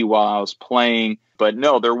CFP while I was playing. But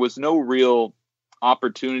no, there was no real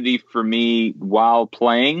opportunity for me while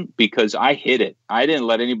playing because I hid it. I didn't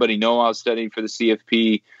let anybody know I was studying for the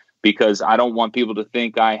CFP because I don't want people to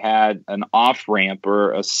think I had an off ramp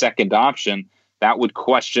or a second option. That would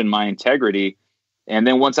question my integrity. And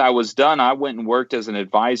then once I was done, I went and worked as an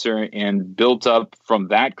advisor and built up from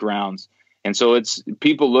that grounds. And so it's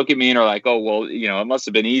people look at me and are like, oh, well, it must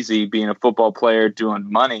have been easy being a football player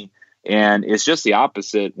doing money. And it's just the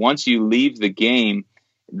opposite. Once you leave the game,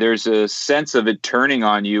 there's a sense of it turning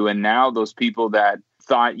on you. And now those people that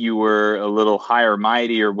thought you were a little higher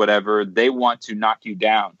mighty or whatever, they want to knock you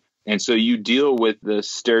down. And so you deal with the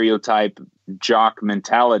stereotype jock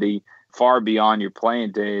mentality far beyond your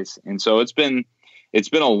playing days. And so it's been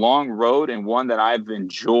a long road and one that I've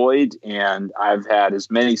enjoyed, and I've had as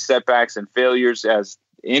many setbacks and failures as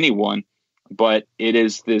anyone, but it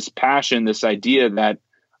is this passion, this idea that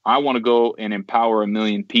I want to go and empower 1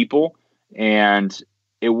 million people. And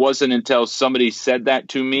it wasn't until somebody said that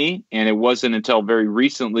to me, and it wasn't until very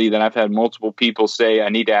recently that I've had multiple people say I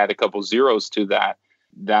need to add a couple zeros to that,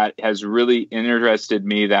 that has really interested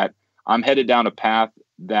me, that I'm headed down a path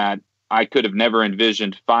that I could have never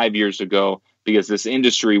envisioned 5 years ago, because this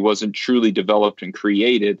industry wasn't truly developed and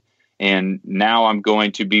created. And now I'm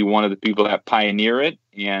going to be one of the people that pioneer it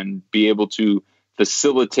and be able to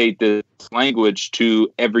facilitate this language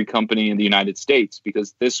to every company in the United States,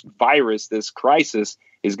 because this virus, this crisis,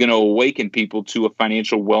 is going to awaken people to a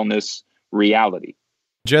financial wellness reality.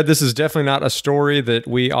 Jed, this is definitely not a story that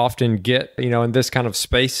we often get, in this kind of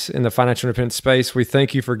space, in the financial independence space. We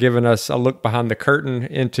thank you for giving us a look behind the curtain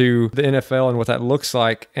into the NFL and what that looks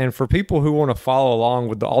like. And for people who want to follow along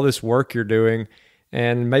with all this work you're doing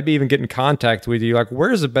and maybe even get in contact with you, like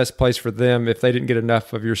where's the best place for them if they didn't get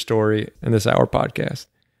enough of your story in this hour podcast?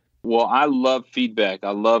 Well, I love feedback.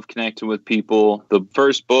 I love connecting with people. The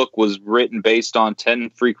first book was written based on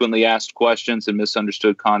 10 frequently asked questions and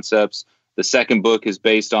misunderstood concepts. The second book is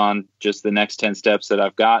based on just the next 10 steps that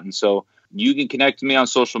I've gotten. So you can connect to me on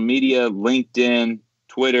social media, LinkedIn,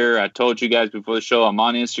 Twitter. I told you guys before the show, I'm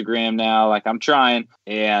on Instagram now. Like I'm trying.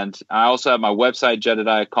 And I also have my website,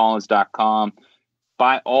 jedediahcollins.com.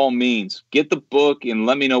 By all means, get the book and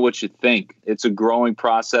let me know what you think. It's a growing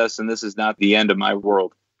process, and this is not the end of my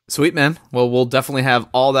world. Sweet, man. Well, we'll definitely have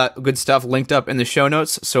all that good stuff linked up in the show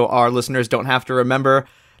notes so our listeners don't have to remember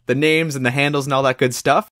the names and the handles and all that good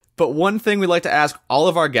stuff. But one thing we like to ask all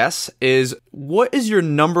of our guests is, what is your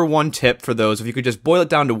number one tip for those, if you could just boil it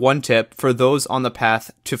down to one tip, for those on the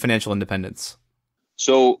path to financial independence?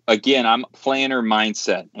 So again, I'm a planner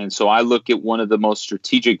mindset. And so I look at one of the most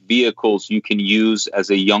strategic vehicles you can use as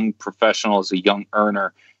a young professional, as a young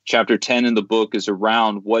earner. Chapter 10 in the book is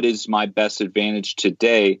around what is my best advantage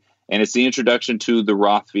today. And it's the introduction to the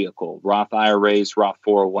Roth vehicle, Roth IRAs, Roth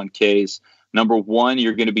 401ks. Number one,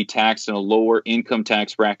 you're going to be taxed in a lower income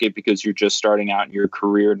tax bracket because you're just starting out in your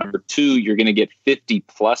career. Number two, you're going to get 50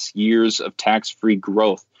 plus years of tax-free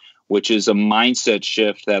growth, which is a mindset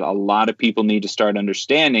shift that a lot of people need to start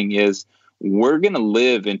understanding. Is we're going to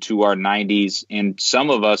live into our 90s, and some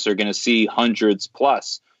of us are going to see hundreds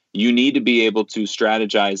plus. You need to be able to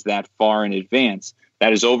strategize that far in advance.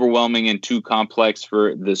 That is overwhelming and too complex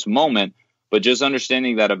for this moment, but just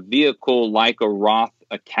understanding that a vehicle like a Roth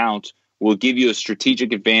account will give you a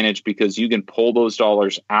strategic advantage because you can pull those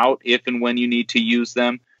dollars out if and when you need to use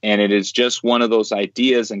them. And it is just one of those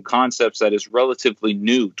ideas and concepts that is relatively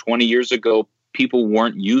new. 20 years ago, people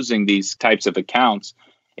weren't using these types of accounts.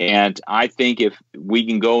 And I think if we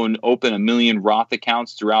can go and open 1 million Roth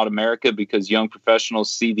accounts throughout America because young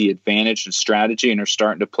professionals see the advantage and strategy and are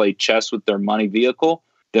starting to play chess with their money vehicle,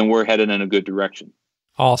 then we're headed in a good direction.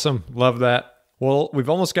 Awesome. Love that. Well, we've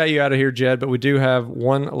almost got you out of here, Jed, but we do have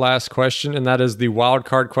one last question, and that is the wild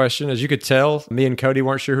card question. As you could tell, me and Cody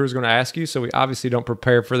weren't sure who was going to ask you, so we obviously don't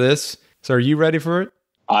prepare for this. So are you ready for it?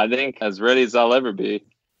 I think as ready as I'll ever be.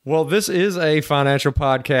 Well, this is a financial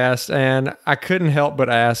podcast, and I couldn't help but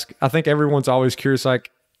ask. I think everyone's always curious, like,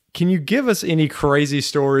 can you give us any crazy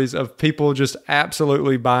stories of people just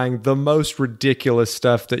absolutely buying the most ridiculous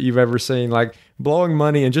stuff that you've ever seen, like blowing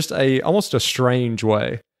money in just almost a strange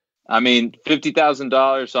way? I mean,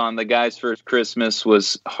 $50,000 on the guy's first Christmas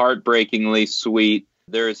was heartbreakingly sweet.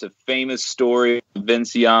 There is a famous story of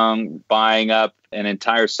Vince Young buying up an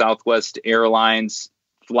entire Southwest Airlines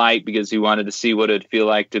flight because he wanted to see what it'd feel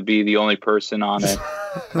like to be the only person on it.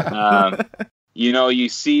 You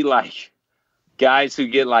see like guys who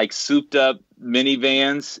get like souped up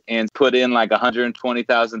minivans and put in like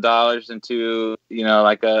 $120,000 into,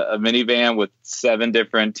 like a minivan with 7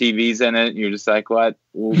 different TVs in it. You're just like, what?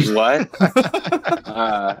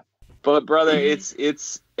 But brother,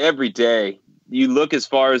 it's every day. You look as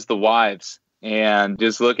far as the wives and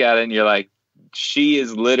just look at it and you're like, she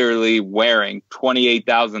is literally wearing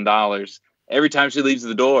 $28,000 every time she leaves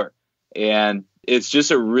the door. And it's just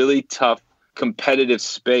a really tough competitive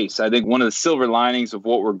space. I think one of the silver linings of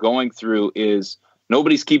what we're going through is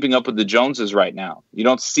nobody's keeping up with the Joneses right now. You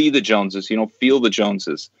don't see the Joneses. You don't feel the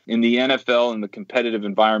Joneses. In the NFL and the competitive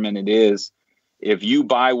environment it is, if you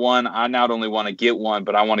buy one, I not only want to get one,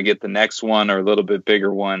 but I want to get the next one or a little bit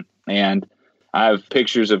bigger one. And I have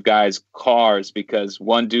pictures of guys' cars because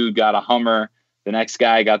one dude got a Hummer, the next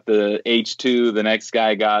guy got the H2, the next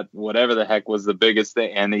guy got whatever the heck was the biggest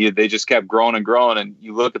thing. And they just kept growing and growing. And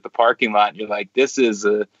you look at the parking lot and you're like, this is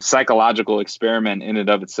a psychological experiment in and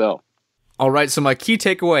of itself. All right, so my key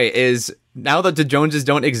takeaway is now that the Joneses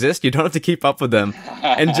don't exist, you don't have to keep up with them.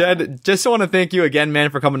 And Jed, just want to thank you again, man,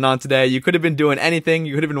 for coming on today. You could have been doing anything.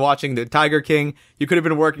 You could have been watching the Tiger King. You could have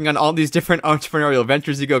been working on all these different entrepreneurial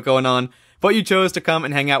ventures you got going on. But you chose to come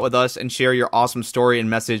and hang out with us and share your awesome story and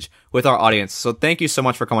message with our audience. So thank you so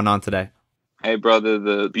much for coming on today. Hey, brother,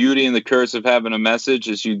 the beauty and the curse of having a message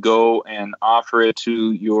is you go and offer it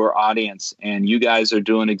to your audience. And you guys are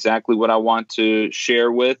doing exactly what I want to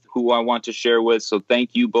share with, who I want to share with. So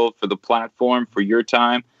thank you both for the platform, for your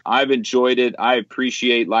time. I've enjoyed it. I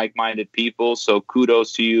appreciate like-minded people. So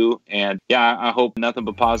kudos to you. And yeah, I hope nothing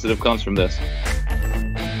but positive comes from this.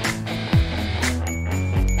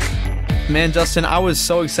 Man, Justin, I was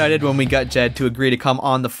so excited when we got Jed to agree to come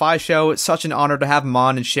on the Fi Show. It's such an honor to have him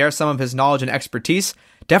on and share some of his knowledge and expertise.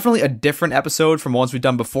 Definitely a different episode from ones we've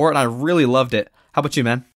done before, and I really loved it. How about you,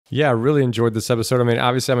 man? Yeah, I really enjoyed this episode. I mean,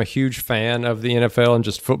 obviously, I'm a huge fan of the NFL and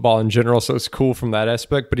just football in general, so it's cool from that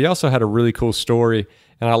aspect. But he also had a really cool story,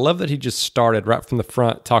 and I love that he just started right from the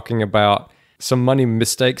front talking about some money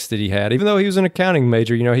mistakes that he had. Even though he was an accounting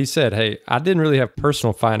major, he said, hey, I didn't really have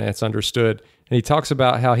personal finance understood. And he talks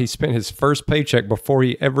about how he spent his first paycheck before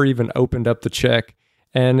he ever even opened up the check.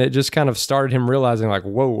 And it just kind of started him realizing like,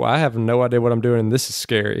 whoa, I have no idea what I'm doing, and this is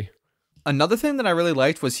scary. Another thing that I really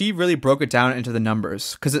liked was he really broke it down into the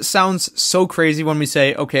numbers. Because it sounds so crazy when we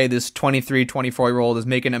say, okay, this 23, 24-year-old is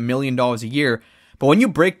making $1 million a year. But when you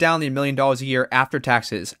break down the $1 million a year after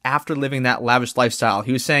taxes, after living that lavish lifestyle,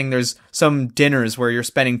 he was saying there's some dinners where you're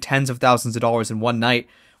spending tens of thousands of dollars in one night.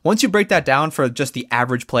 Once you break that down for just the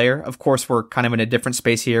average player, of course, we're kind of in a different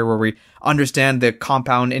space here where we understand the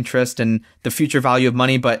compound interest and the future value of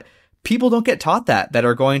money, but people don't get taught that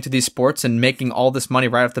are going to these sports and making all this money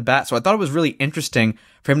right off the bat. So I thought it was really interesting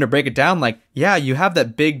for him to break it down. Like, yeah, you have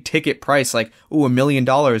that big ticket price, like, $1 million.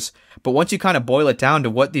 But once you kind of boil it down to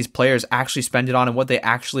what these players actually spend it on and what they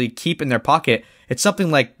actually keep in their pocket, it's something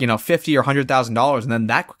like, $50,000 or $100,000. And then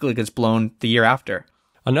that quickly gets blown the year after.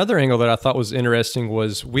 Another angle that I thought was interesting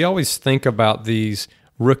was we always think about these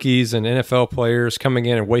rookies and NFL players coming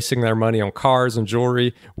in and wasting their money on cars and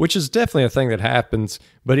jewelry, which is definitely a thing that happens.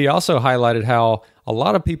 But he also highlighted how a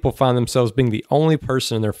lot of people find themselves being the only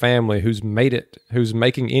person in their family who's made it, who's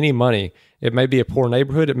making any money. It may be a poor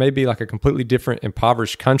neighborhood. It may be like a completely different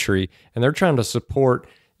impoverished country. And they're trying to support,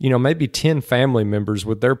 maybe 10 family members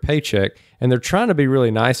with their paycheck, and they're trying to be really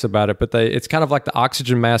nice about it, but it's kind of like the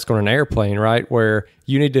oxygen mask on an airplane, right? Where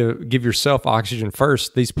you need to give yourself oxygen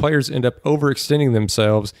first. These players end up overextending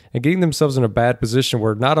themselves and getting themselves in a bad position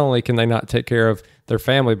where not only can they not take care of their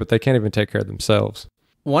family, but they can't even take care of themselves.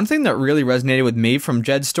 One thing that really resonated with me from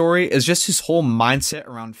Jed's story is just his whole mindset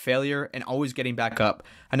around failure and always getting back up.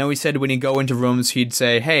 I know he said when he'd go into rooms, he'd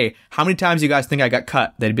say, hey, how many times do you guys think I got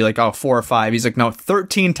cut? They'd be like, oh, 4 or 5. He's like, no,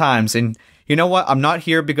 13 times. And you know what? I'm not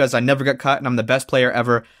here because I never got cut and I'm the best player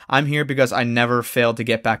ever. I'm here because I never failed to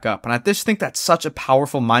get back up. And I just think that's such a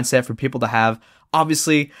powerful mindset for people to have.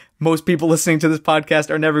 Obviously, most people listening to this podcast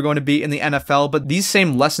are never going to be in the NFL, but these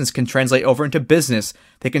same lessons can translate over into business.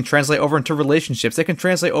 They can translate over into relationships. They can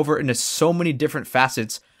translate over into so many different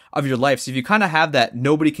facets of your life. So if you kind of have that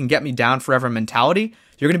nobody can get me down forever mentality,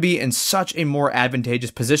 you're going to be in such a more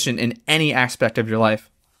advantageous position in any aspect of your life.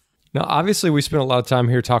 Now, obviously, we spent a lot of time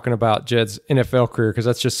here talking about Jed's NFL career because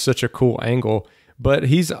that's just such a cool angle. But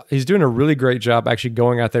he's doing a really great job actually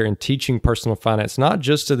going out there and teaching personal finance, not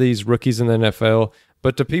just to these rookies in the NFL,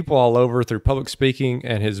 but to people all over through public speaking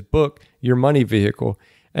and his book, Your Money Vehicle.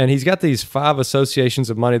 And he's got these 5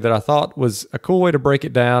 associations of money that I thought was a cool way to break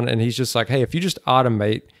it down. And he's just like, hey, if you just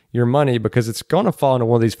automate your money because it's going to fall into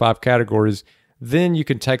one of these 5 categories, then you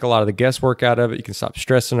can take a lot of the guesswork out of it. You can stop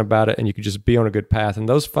stressing about it and you can just be on a good path. And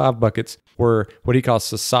those 5 buckets were what he calls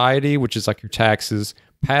society, which is like your taxes,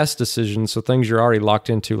 past decisions, so things you're already locked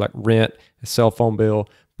into like rent, a cell phone bill,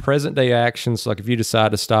 present day actions, like if you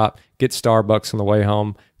decide to stop, get Starbucks on the way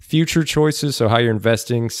home, future choices, so how you're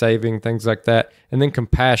investing, saving, things like that, and then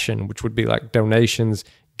compassion, which would be like donations,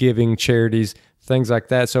 giving, charities, things like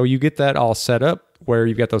that. So you get that all set up where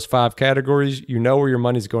you've got those 5 categories, you know where your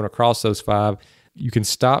money's going across those 5, you can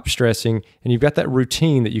stop stressing, and you've got that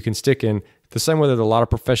routine that you can stick in, the same way that a lot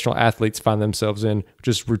of professional athletes find themselves in,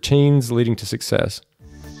 just routines leading to success.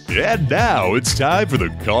 And now it's time for the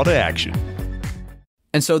call to action.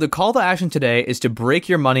 And so the call to action today is to break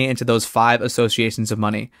your money into those 5 associations of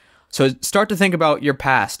money. So start to think about your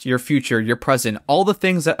past, your future, your present, all the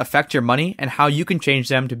things that affect your money and how you can change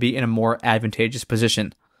them to be in a more advantageous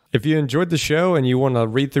position. If you enjoyed the show and you want to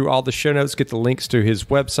read through all the show notes, get the links to his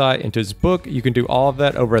website and to his book, you can do all of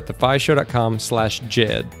that over at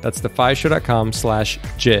thefishow.com/Jed. That's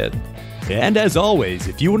thefishow.com/Jed. And as always,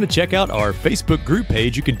 if you want to check out our Facebook group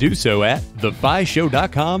page, you can do so at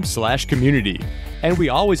thefishow.com/community. And we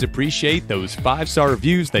always appreciate those 5-star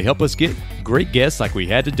reviews. They help us get great guests like we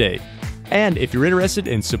had today. And if you're interested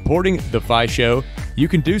in supporting The Fi Show, you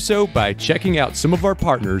can do so by checking out some of our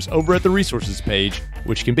partners over at the resources page,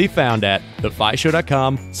 which can be found at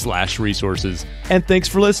thefishow.com/resources. And thanks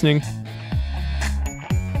for listening.